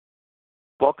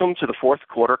Welcome to the fourth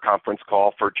quarter conference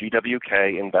call for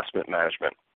GW&K Investment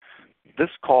Management. This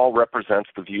call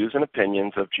represents the views and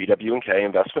opinions of GW&K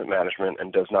Investment Management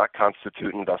and does not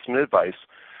constitute investment advice,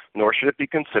 nor should it be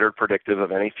considered predictive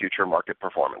of any future market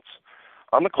performance.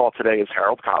 On the call today is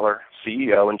Harold Kotler,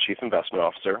 CEO and Chief Investment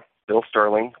Officer, Bill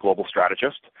Sterling, Global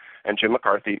Strategist, and Jim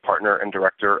McCarthy, Partner and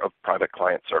Director of Private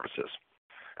Client Services.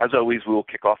 As always, we will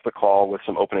kick off the call with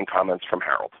some opening comments from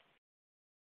Harold.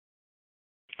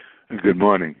 Good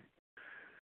morning.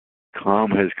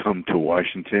 Calm has come to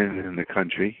Washington and the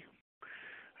country,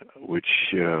 which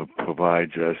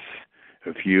provides us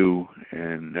a view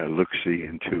and a look-see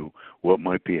into what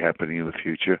might be happening in the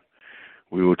future.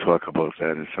 We will talk about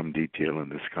that in some detail in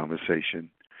this conversation.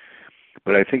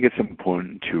 But I think it's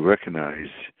important to recognize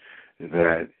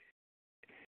that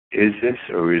is this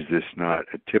or is this not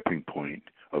a tipping point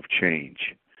of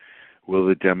change? Will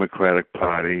the Democratic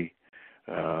Party,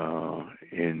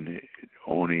 in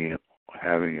only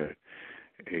having a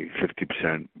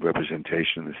 50%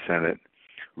 representation in the Senate,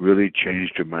 really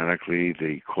change dramatically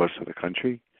the course of the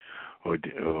country? Or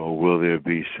will there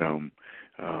be some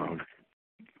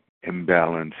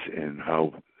imbalance in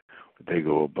how they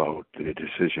go about their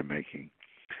decision making?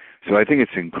 So I think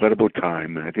it's an incredible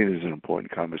time, and I think this is an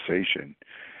important conversation.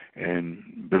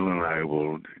 And Bill and I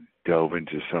will delve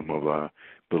into some of our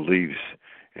beliefs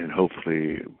and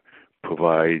hopefully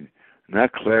provide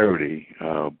not clarity,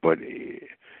 but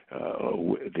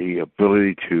the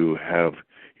ability to have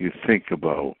you think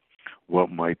about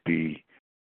what might be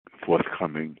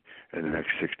forthcoming in the next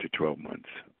 6 to 12 months.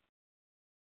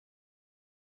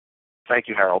 Thank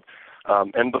you, Harold.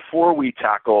 And before we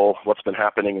tackle what's been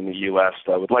happening in the U.S.,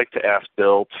 I would like to ask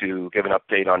Bill to give an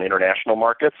update on international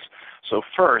markets. So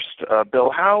first,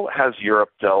 Bill, how has Europe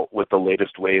dealt with the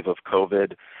latest wave of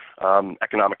COVID,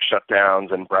 economic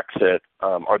shutdowns, and Brexit?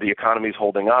 Are the economies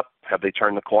holding up? Have they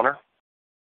turned the corner?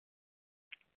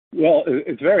 Well,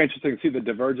 it's very interesting to see the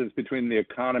divergence between the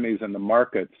economies and the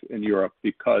markets in Europe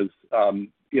because,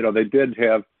 they did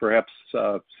have perhaps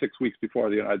 6 weeks before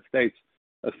the United States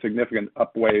a significant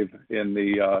upwave in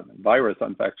the virus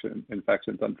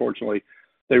infections. Unfortunately,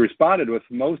 they responded with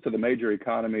most of the major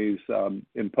economies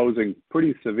imposing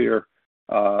pretty severe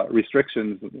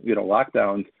restrictions,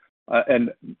 lockdowns. And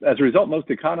as a result, most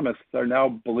economists are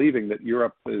now believing that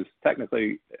Europe is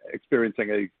technically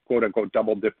experiencing a quote-unquote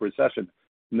double-dip recession,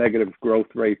 negative growth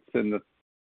rates in the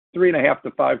 3.5%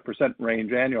 to 5%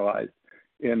 range annualized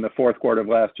in the fourth quarter of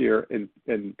last year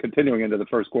and continuing into the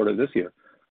first quarter of this year.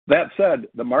 That said,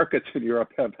 the markets in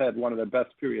Europe have had one of the best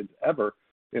periods ever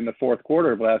in the fourth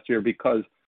quarter of last year because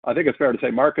I think it's fair to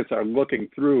say markets are looking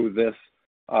through this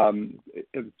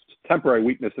temporary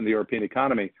weakness in the European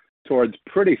economy towards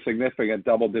pretty significant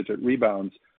double-digit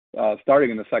rebounds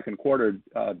starting in the second quarter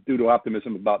due to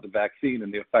optimism about the vaccine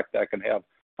and the effect that can have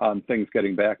on things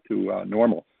getting back to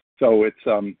normal. So it's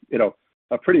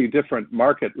a pretty different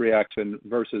market reaction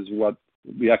versus what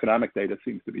the economic data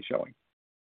seems to be showing.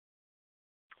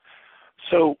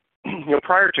 So,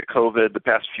 prior to COVID, the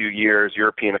past few years,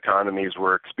 European economies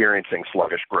were experiencing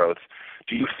sluggish growth.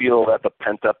 Do you feel that the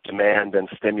pent-up demand and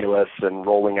stimulus and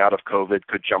rolling out of COVID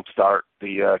could jumpstart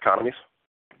the economies?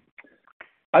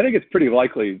 I think it's pretty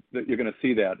likely that you're going to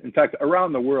see that. In fact,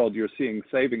 around the world, you're seeing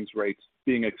savings rates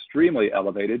being extremely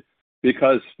elevated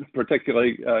because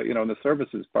particularly, in the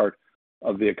services part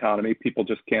of the economy, people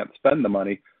just can't spend the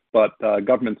money. But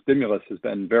government stimulus has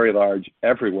been very large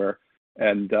everywhere.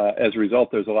 And as a result,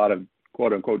 there's a lot of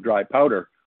quote-unquote dry powder,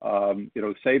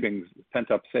 savings,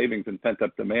 pent-up savings and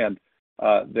pent-up demand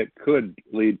that could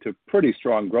lead to pretty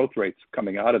strong growth rates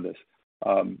coming out of this.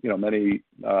 Many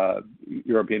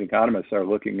European economists are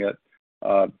looking at,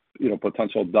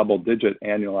 potential double-digit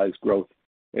annualized growth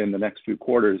in the next few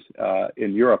quarters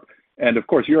in Europe. And, of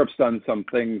course, Europe's done some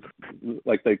things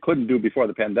like they couldn't do before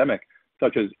the pandemic,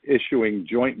 such as issuing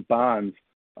joint bonds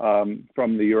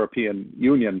from the European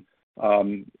Union,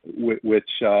 which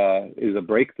is a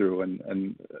breakthrough.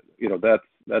 And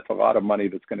that's a lot of money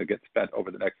that's going to get spent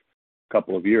over the next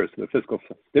couple of years. So the fiscal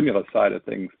stimulus side of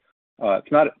things,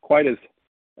 it's not quite as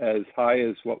high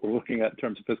as what we're looking at in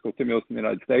terms of fiscal stimulus in the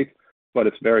United States, but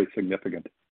it's very significant.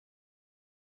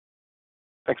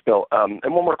 Thanks, Bill. And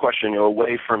one more question,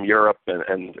 away from Europe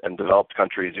and developed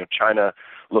countries, China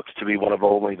looks to be one of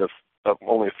only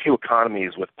a few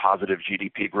economies with positive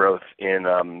GDP growth in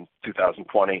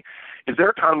 2020. Is their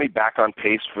economy back on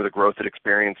pace for the growth it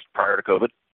experienced prior to COVID?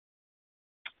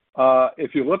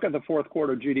 If you look at the fourth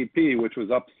quarter GDP, which was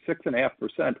up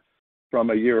 6.5% from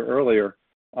a year earlier,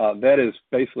 that is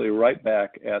basically right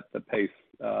back at the pace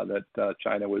that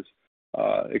China was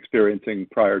experiencing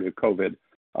prior to COVID.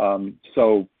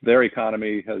 So their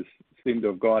economy has seemed to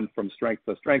have gone from strength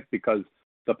to strength because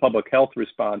the public health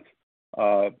response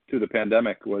to the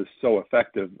pandemic was so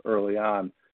effective early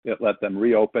on. It let them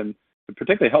reopen. It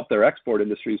particularly helped their export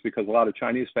industries because a lot of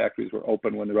Chinese factories were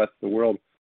open when the rest of the world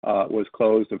was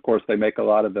closed. Of course, they make a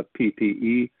lot of the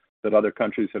PPE that other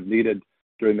countries have needed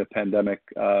during the pandemic.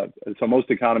 And so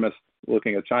most economists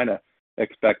looking at China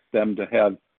expect them to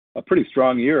have a pretty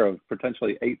strong year of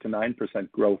potentially 8 to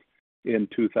 9% growth in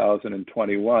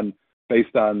 2021,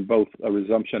 based on both a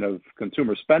resumption of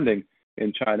consumer spending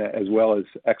in China as well as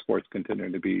exports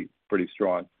continuing to be pretty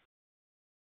strong.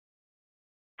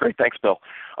 Great, thanks, Bill.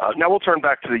 Now we'll turn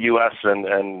back to the U.S.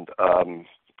 and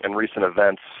recent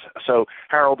events. So,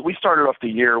 Harold, we started off the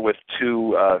year with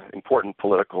two important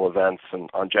political events, and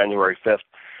on January 5th,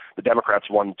 the Democrats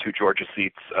won 2 Georgia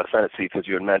seats, Senate seats, as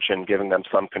you had mentioned, giving them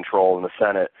some control in the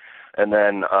Senate. And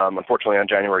then, unfortunately, on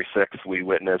January 6th, we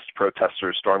witnessed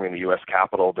protesters storming the U.S.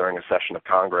 Capitol during a session of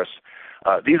Congress.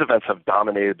 These events have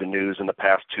dominated the news in the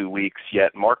past 2 weeks,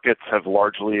 yet markets have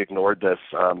largely ignored this.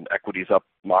 Equities up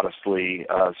modestly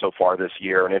so far this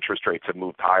year, and interest rates have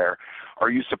moved higher. Are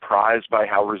you surprised by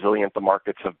how resilient the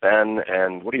markets have been,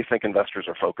 and what do you think investors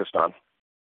are focused on?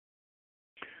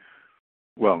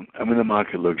 Well, I mean, the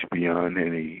market looks beyond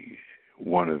any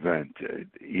one event.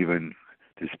 Even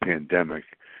this pandemic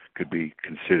could be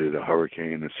considered a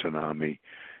hurricane, a tsunami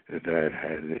that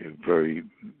had a very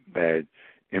bad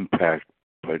impact,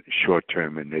 but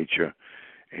short-term in nature,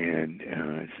 and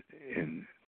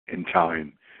in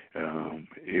time,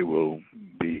 it will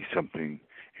be something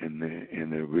in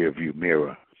the rearview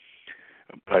mirror.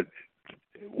 But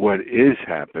what is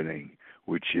happening,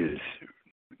 which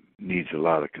needs a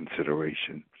lot of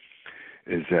consideration,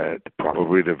 is that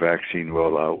probably the vaccine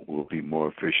rollout will be more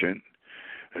efficient.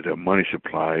 The money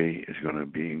supply is going to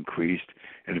be increased,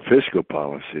 and fiscal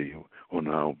policy will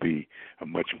now be a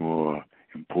much more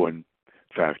important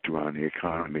factor on the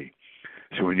economy.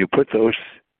 So when you put those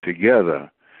together,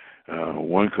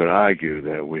 one could argue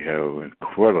that we have an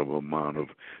incredible amount of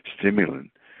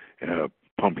stimulant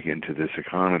pumping into this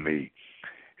economy.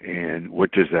 And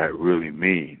what does that really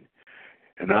mean?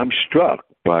 And I'm struck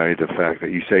by the fact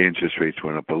that you say interest rates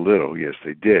went up a little. Yes,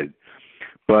 they did.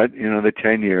 But, the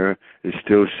 10-year is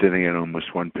still sitting at almost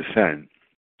 1%.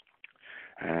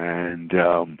 And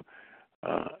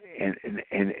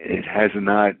it has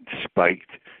not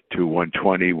spiked to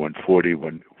 120, 140,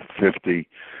 150.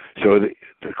 So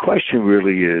the question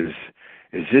really is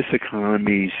this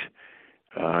economy's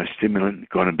stimulant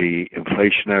going to be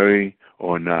inflationary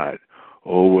or not?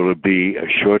 Or will it be a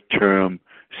short-term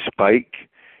spike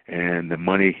and the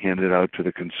money handed out to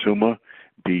the consumer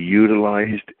be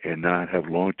utilized and not have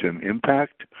long-term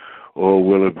impact? Or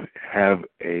will it have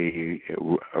a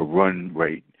run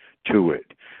rate to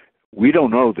it? We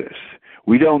don't know this.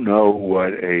 We don't know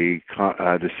what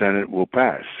the Senate will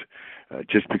pass.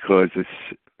 Just because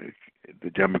the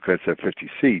Democrats have 50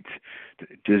 seats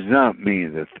does not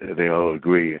mean that they all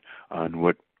agree on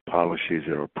what policies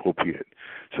are appropriate.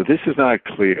 So this is not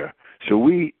clear. So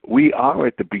we are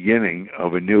at the beginning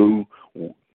of a new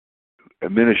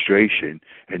administration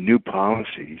and new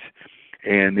policies,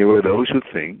 and there are those who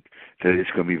think that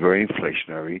it's going to be very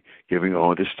inflationary, giving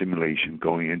all the stimulation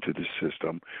going into the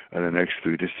system in the next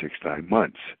 3 to 6, 9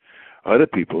 months. Other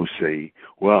people say,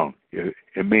 well,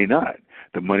 it may not.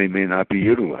 The money may not be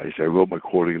utilized. I wrote my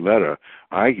quarterly letter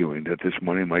arguing that this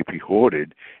money might be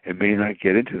hoarded and may not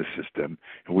get into the system,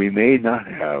 and we may not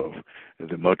have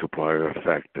the multiplier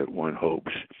effect that one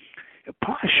hopes.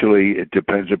 Partially, it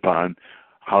depends upon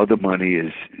how the money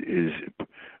is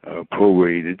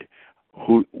prorated,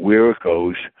 where it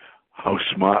goes, how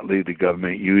smartly the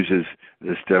government uses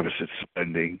this deficit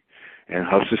spending, and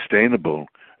how sustainable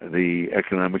the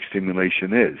economic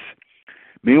stimulation is.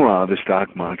 Meanwhile, the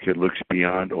stock market looks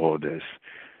beyond all this,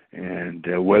 and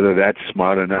whether that's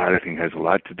smart or not, I think has a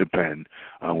lot to depend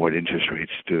on what interest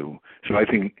rates do. So I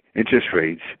think interest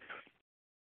rates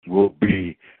will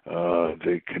be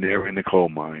the canary in the coal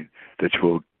mine that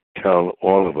will tell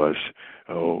all of us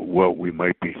what we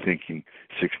might be thinking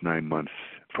 6, 9 months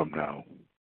from now.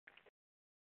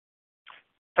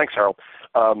 Thanks, Harold.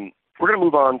 We're going to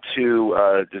move on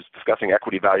to just discussing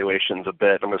equity valuations a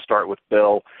bit. I'm going to start with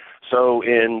Bill. So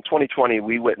in 2020,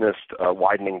 we witnessed a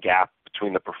widening gap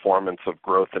between the performance of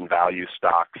growth and value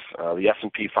stocks. The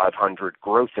S&P 500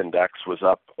 growth index was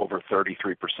up over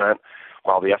 33%,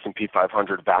 while the S&P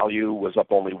 500 value was up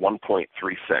only 1.36.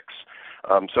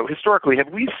 So historically,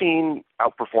 have we seen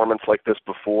outperformance like this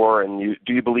before, and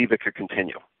do you believe it could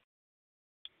continue?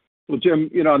 Well,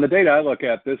 Jim, on the data I look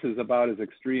at, this is about as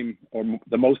extreme or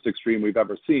the most extreme we've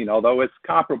ever seen, although it's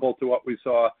comparable to what we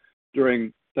saw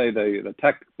during, say, the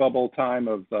tech bubble time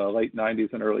of the late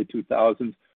 90s and early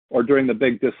 2000s, or during the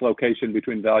big dislocation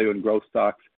between value and growth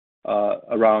stocks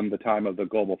around the time of the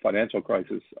global financial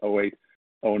crisis, 08,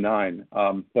 09.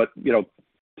 But,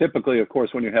 typically, of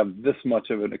course, when you have this much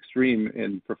of an extreme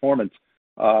in performance,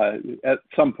 at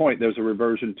some point there's a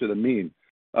reversion to the mean.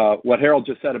 What Harold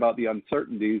just said about the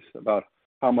uncertainties about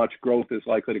how much growth is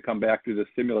likely to come back through the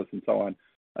stimulus and so on,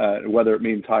 whether it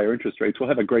means higher interest rates, will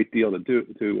have a great deal a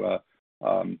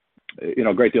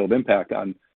great deal of impact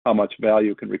on how much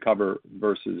value can recover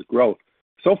versus growth.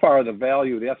 So far,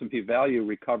 the S&P value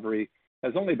recovery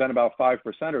has only been about 5%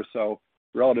 or so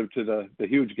relative to the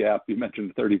huge gap. You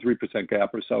mentioned the 33%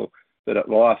 gap or so that it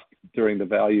lost during the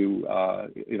value,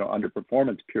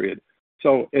 underperformance period.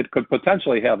 So it could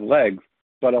potentially have legs,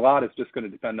 but a lot is just going to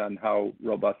depend on how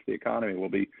robust the economy will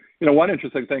be. One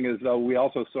interesting thing is, though, we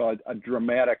also saw a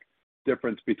dramatic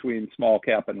difference between small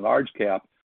cap and large cap,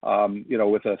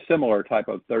 with a similar type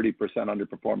of 30%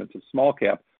 underperformance of small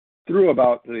cap through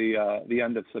about the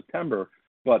end of September.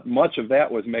 But much of that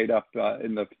was made up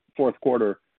in the fourth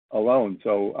quarter alone.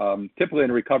 So typically in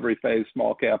a recovery phase,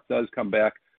 small cap does come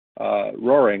back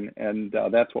roaring, and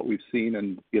that's what we've seen,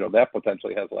 and that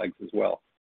potentially has legs as well.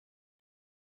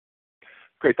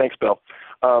 Great, thanks, Bill.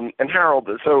 And Harold,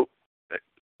 so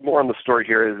more on the story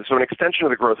here. So an extension of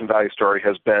the growth and value story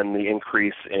has been the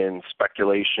increase in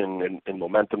speculation in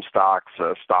momentum stocks,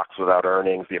 stocks without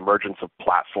earnings. The emergence of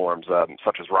platforms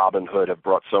such as Robinhood have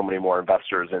brought so many more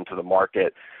investors into the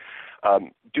market.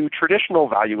 Do traditional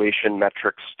valuation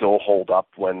metrics still hold up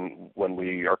when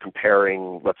we are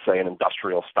comparing, let's say, an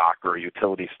industrial stock or a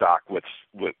utility stock with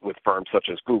firms such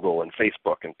as Google and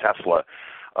Facebook and Tesla?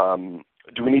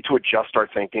 Do we need to adjust our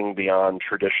thinking beyond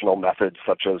traditional methods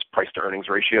such as price-to-earnings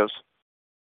ratios?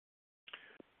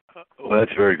 Well,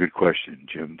 that's a very good question,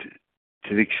 Jim.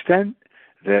 To the extent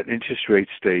that interest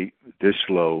rates stay this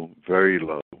low, very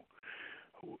low,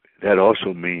 that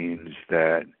also means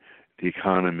that the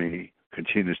economy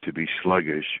continues to be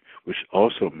sluggish, which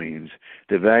also means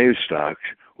the value stocks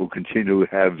will continue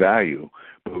to have value,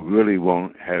 but really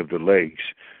won't have the legs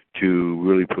to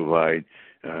really provide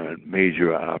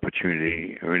major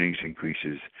opportunity, earnings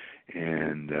increases,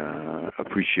 and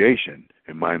appreciation,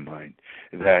 in my mind.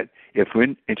 That if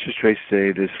when interest rates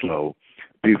stay this low,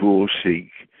 people will seek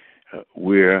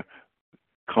where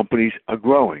companies are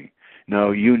growing. Now,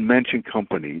 you mentioned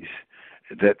companies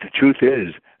that the truth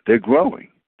is they're growing.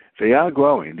 They are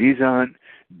growing. These aren't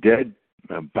dead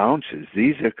bounces.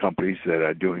 These are companies that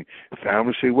are doing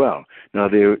fabulously well. Now,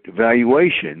 their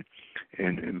valuation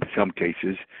in some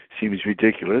cases seems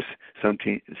ridiculous.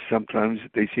 Sometimes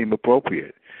they seem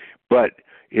appropriate. But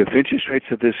if interest rates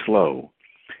are this low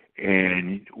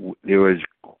and there is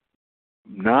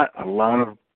not a lot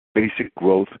of basic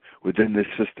growth within this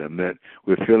system, that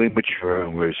we're fairly mature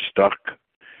and we're stuck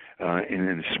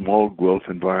in a small growth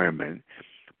environment,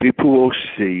 people will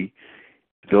see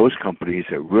those companies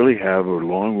that really have a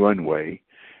long runway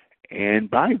and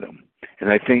buy them.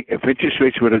 And I think if interest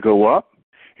rates were to go up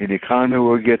and the economy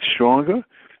were to get stronger,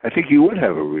 I think you would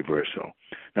have a reversal.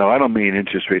 Now, I don't mean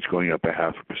interest rates going up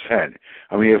 0.5%.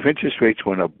 I mean, if interest rates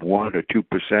went up 1 or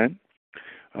 2%,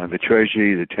 the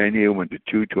Treasury, the 10-year went to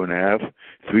 2.5%,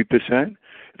 3%,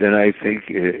 then I think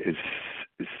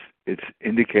it's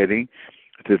indicating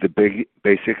that the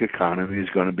basic economy is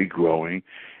going to be growing,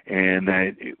 and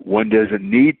that one doesn't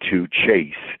need to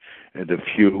chase the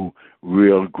few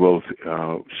real growth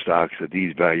stocks at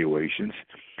these valuations.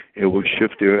 It will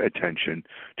shift their attention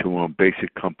to more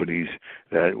basic companies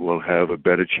that will have a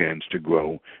better chance to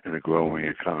grow in a growing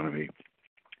economy.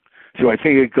 So I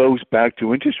think it goes back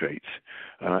to interest rates.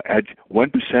 At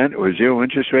 1% or zero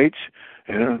interest rates,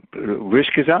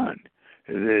 risk is on.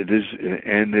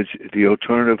 The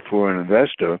alternative for an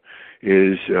investor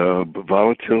is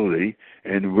volatility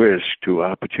and risk to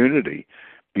opportunity,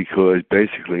 because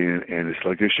basically in a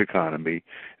sluggish economy,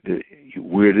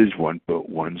 where does one put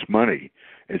one's money?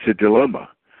 It's a dilemma.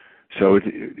 So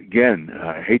again,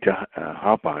 I hate to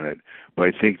hop on it, but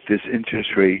I think this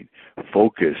interest rate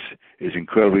focus is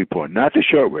incredibly important. Not the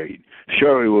short rate.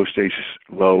 Short rate will stay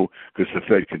low because the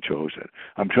Fed controls it.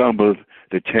 I'm talking about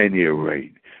the 10-year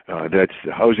rate. That's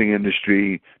the housing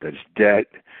industry, that's debt,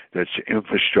 that's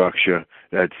infrastructure,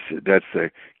 that's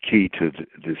the key to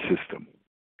the system.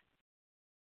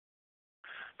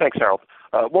 Thanks, Harold.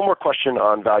 One more question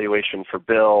on valuation for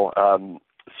Bill.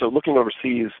 So looking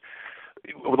overseas,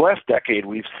 over the last decade,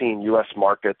 we've seen U.S.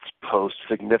 markets post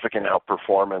significant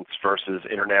outperformance versus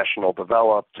international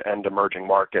developed and emerging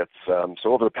markets. So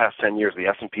over the past 10 years, the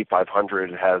S&P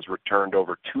 500 has returned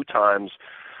over 2 times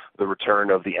the return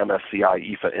of the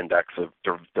MSCI EFA index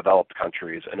of developed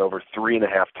countries, and over 3.5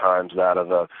 times that of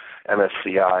the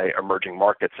MSCI Emerging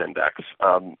Markets Index.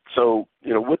 So,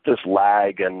 with this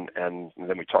lag, and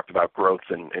then we talked about growth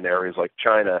in areas like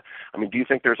China, I mean, do you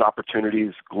think there's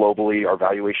opportunities globally? Are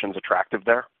valuations attractive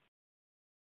there?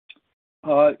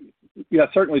 Yeah,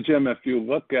 certainly, Jim. If you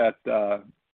look at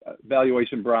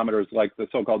valuation barometers like the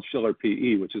so-called Shiller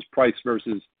PE, which is price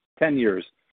versus 10 years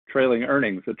trailing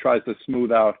earnings, that tries to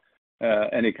smooth out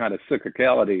any kind of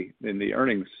cyclicality in the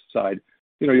earnings side.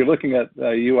 You're looking at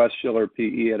U.S. Shiller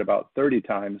PE at about 30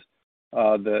 times.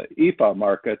 The EFA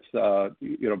markets,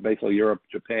 basically Europe,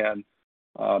 Japan,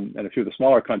 and a few of the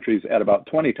smaller countries at about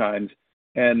 20 times,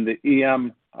 and the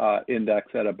EM index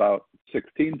at about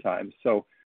 16 times. So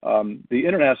the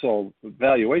international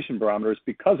valuation barometers,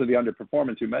 because of the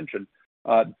underperformance you mentioned,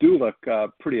 do look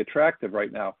pretty attractive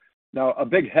right now. Now, a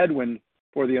big headwind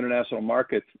for the international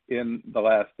markets in the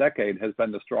last decade has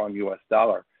been the strong U.S.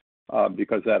 dollar,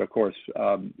 because that, of course,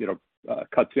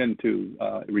 cuts into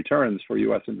returns for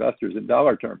U.S. investors in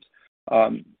dollar terms.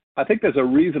 I think there's a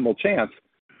reasonable chance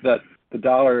that the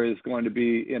dollar is going to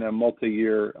be in a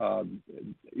multi-year,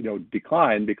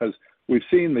 decline, because we've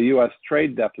seen the U.S.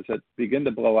 trade deficit begin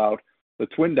to blow out. The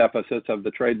twin deficits of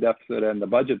the trade deficit and the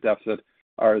budget deficit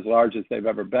are as large as they've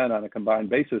ever been on a combined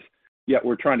basis. Yet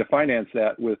we're trying to finance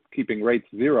that with keeping rates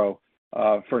zero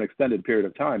for an extended period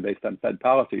of time based on Fed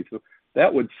policy. So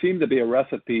that would seem to be a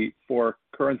recipe for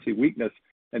currency weakness.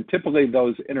 And typically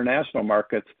those international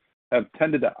markets have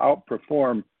tended to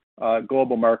outperform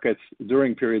global markets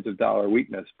during periods of dollar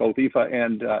weakness, both EFA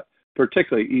and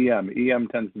particularly EM. EM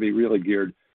tends to be really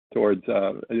geared towards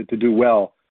to do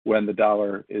well when the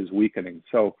dollar is weakening.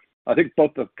 So I think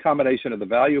both the combination of the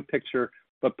value picture,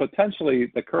 but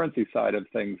potentially the currency side of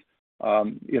things,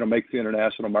 makes the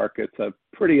international markets a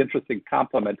pretty interesting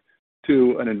complement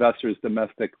to an investor's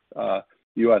domestic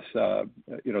U.S.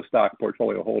 Stock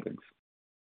portfolio holdings.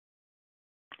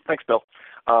 Thanks, Bill.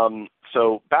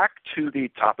 So back to the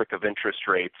topic of interest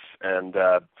rates, and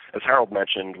as Harold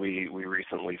mentioned, we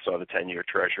recently saw the 10-year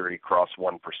Treasury cross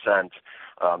 1%.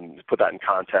 To put that in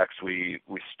context, we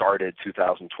started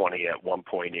 2020 at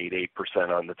 1.88%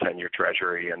 on the 10-year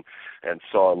Treasury, and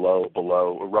saw a low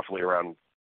below roughly around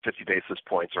 50 basis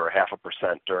points or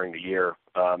 0.5% during the year,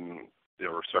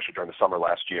 especially during the summer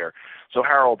last year. So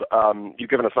Harold,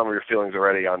 you've given us some of your feelings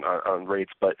already on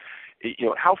rates, but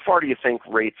how far do you think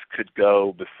rates could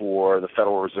go before the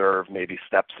Federal Reserve maybe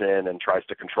steps in and tries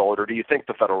to control it? Or do you think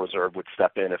the Federal Reserve would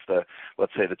step in if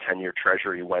let's say the 10-year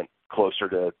Treasury went closer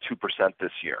to 2%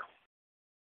 this year?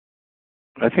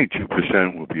 I think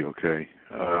 2% will be okay.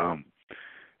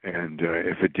 And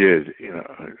if it did,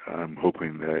 I'm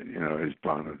hoping that, as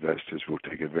bond investors will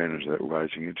take advantage of that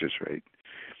rising interest rate.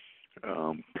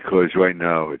 Because right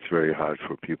now it's very hard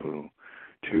for people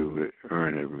to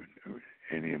earn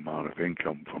any amount of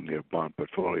income from their bond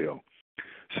portfolio.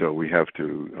 So we have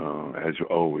to, as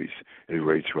always, as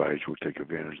rates rise, we'll take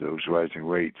advantage of those rising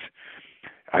rates.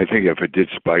 I think if it did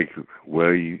spike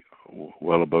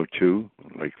well above 2,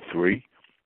 like 3,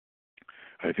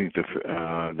 I think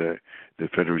the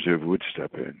Federal Reserve would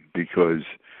step in, because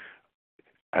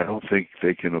I don't think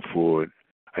they can afford.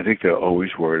 I think they're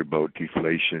always worried about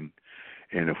deflation,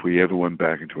 and if we ever went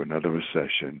back into another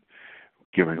recession,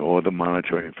 given all the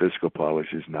monetary and fiscal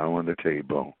policies now on the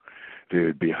table, they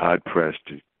would be hard pressed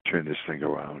to turn this thing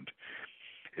around.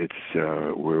 It's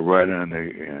we're right on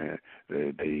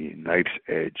the knife's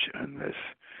edge on this,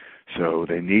 so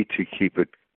they need to keep it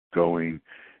going.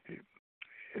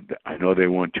 I know they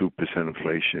want 2%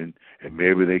 inflation, and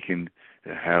maybe they can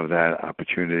have that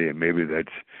opportunity, and maybe that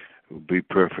would be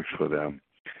perfect for them.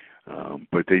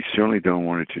 But they certainly don't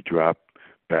want it to drop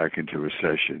back into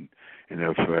recession. And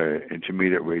if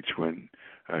intermediate rates went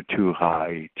too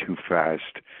high, too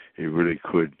fast, it really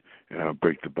could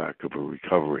break the back of a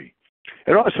recovery.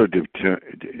 It also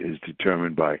is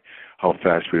determined by how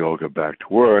fast we all get back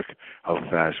to work, how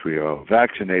fast we are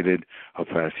vaccinated, how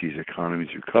fast these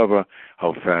economies recover,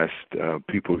 how fast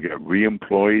people get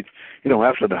reemployed.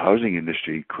 After the housing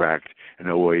industry cracked in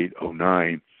 08,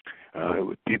 09,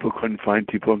 people couldn't find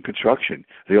people in construction.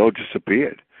 They all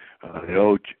disappeared. They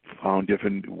all found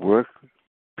different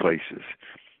workplaces.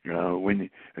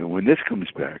 When this comes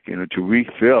back, to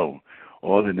refill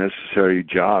all the necessary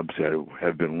jobs that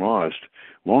have been lost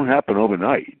won't happen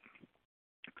overnight.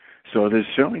 So there's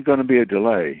certainly going to be a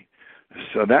delay.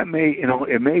 So that may,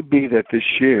 it may be that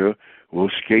this year we'll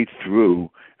skate through,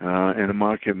 and the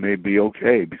market may be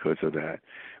okay because of that.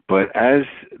 But as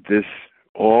this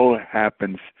all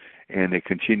happens and they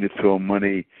continue to throw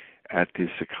money at this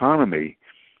economy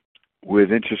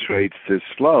with interest rates this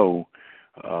low,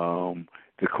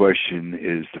 the question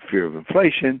is the fear of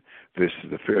inflation versus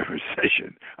the fear of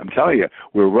recession. I'm telling you,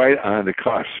 we're right on the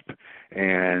cusp,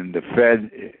 and the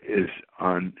Fed is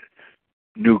on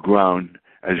new ground,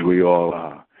 as we all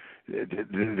are.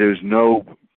 There's no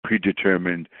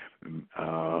predetermined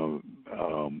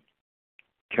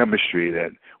chemistry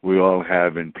that we all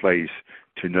have in place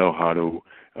to know how to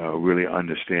really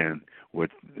understand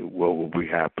what will be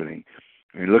happening.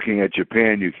 I mean, looking at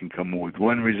Japan, you can come with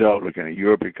one result. Looking at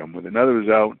Europe, you come with another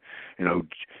result.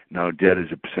 Now debt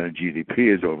as a percent of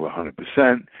GDP is over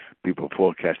 100%. People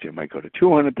forecast it might go to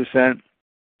 200%.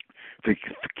 If they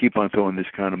keep on throwing this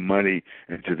kind of money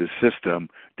into the system,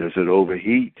 does it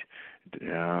overheat?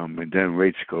 And then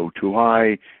rates go too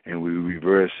high, and we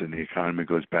reverse, and the economy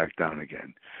goes back down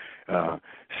again.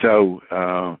 So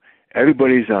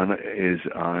everybody's on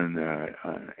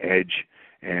edge,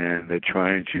 and they're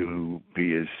trying to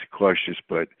be as cautious.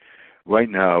 But right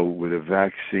now, with a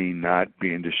vaccine not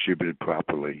being distributed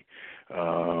properly,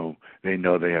 they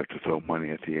know they have to throw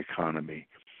money at the economy.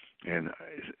 And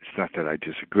it's not that I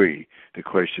disagree. The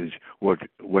question is,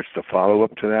 what's the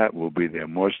follow-up to that? Will be there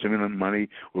more stimulant money?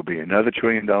 Will be another $1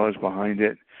 trillion behind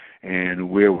it?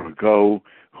 And where will it go?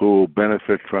 Who will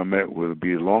benefit from it? Will it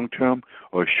be long-term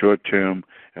or short-term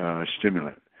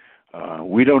stimulant?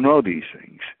 We don't know these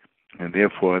things. And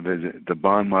therefore, the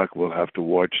bond market will have to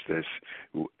watch this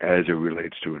as it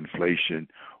relates to inflation,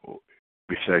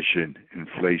 recession,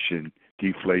 inflation,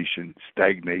 deflation,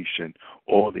 stagnation,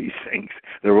 all these things.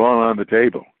 They're all on the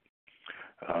table.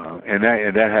 And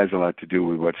that has a lot to do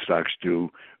with what stocks do,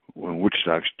 which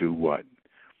stocks do what.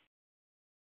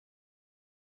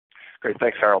 Great.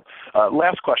 Thanks, Harold.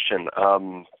 Last question.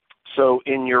 So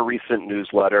in your recent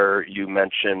newsletter, you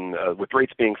mentioned with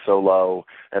rates being so low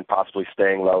and possibly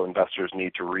staying low, investors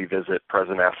need to revisit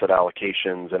present asset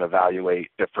allocations and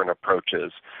evaluate different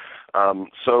approaches.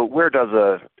 So where does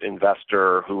an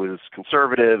investor who is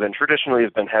conservative and traditionally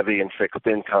has been heavy in fixed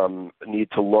income need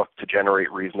to look to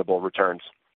generate reasonable returns?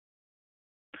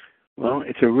 Well,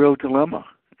 it's a real dilemma,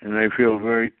 and I feel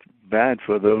very bad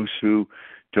for those who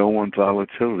don't want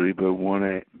volatility but want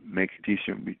to make a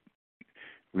decent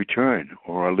return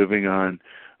or are living on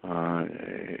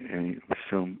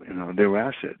their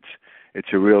assets.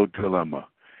 It's a real dilemma.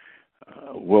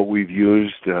 What we've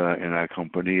used in our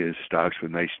company is stocks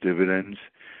with nice dividends.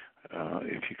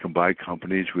 If you can buy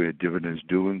companies where dividends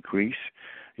do increase,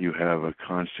 you have a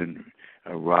constant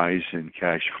rise in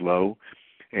cash flow.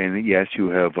 And yes, you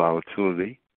have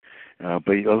volatility,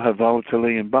 but you'll have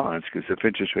volatility in bonds because if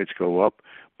interest rates go up,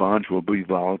 bonds will be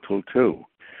volatile too.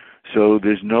 So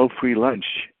there's no free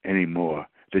lunch anymore.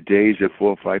 The days of 4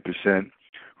 or 5%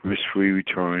 risk-free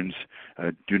returns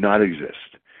do not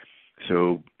exist.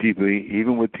 So people,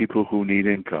 even with people who need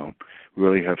income,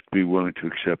 really have to be willing to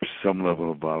accept some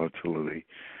level of volatility.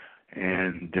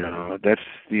 And that's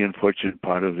the unfortunate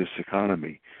part of this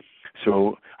economy.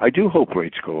 So I do hope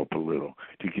rates go up a little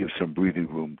to give some breathing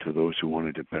room to those who want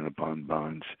to depend upon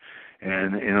bonds.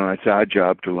 And, it's our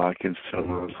job to lock in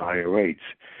some of those higher rates.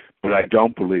 But I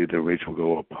don't believe the rates will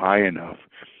go up high enough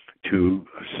to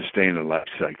sustain a life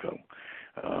cycle.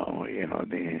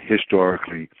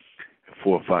 Historically,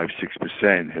 4, 5,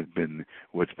 6% has been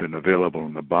what's been available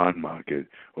in the bond market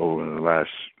over the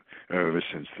last, ever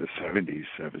since the 70s,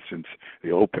 ever since the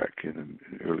OPEC in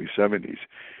the early 70s.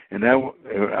 And that,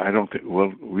 I don't think,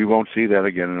 we won't see that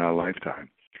again in our lifetime.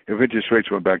 If interest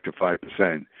rates went back to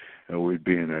 5%, we'd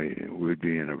be in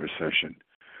a recession.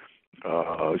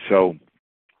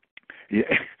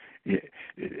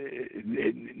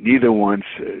 Neither wants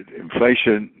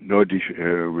inflation nor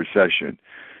recession.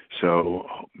 So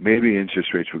maybe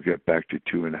interest rates will get back to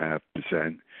 2.5%,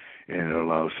 and it'll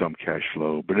allow some cash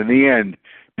flow. But in the end,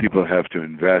 people have to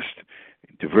invest,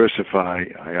 diversify.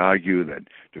 I argue that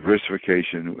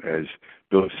diversification, as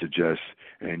Bill suggests,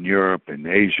 in Europe, in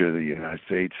Asia, the United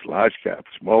States, large cap,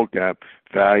 small cap,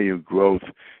 value, growth,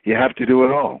 you have to do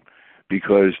it all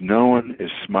because no one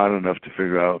is smart enough to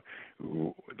figure out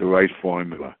the right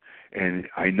formula. And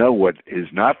I know what is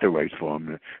not the right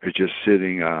formula is just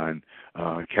sitting on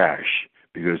cash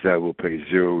because that will pay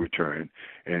zero return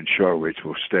and short rates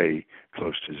will stay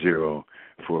close to zero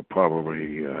for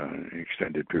probably an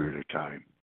extended period of time.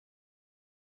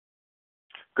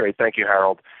 Great. Thank you,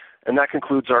 Harold. And that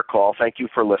concludes our call. Thank you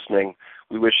for listening.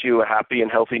 We wish you a happy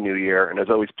and healthy new year. And as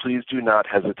always, please do not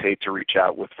hesitate to reach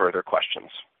out with further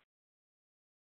questions.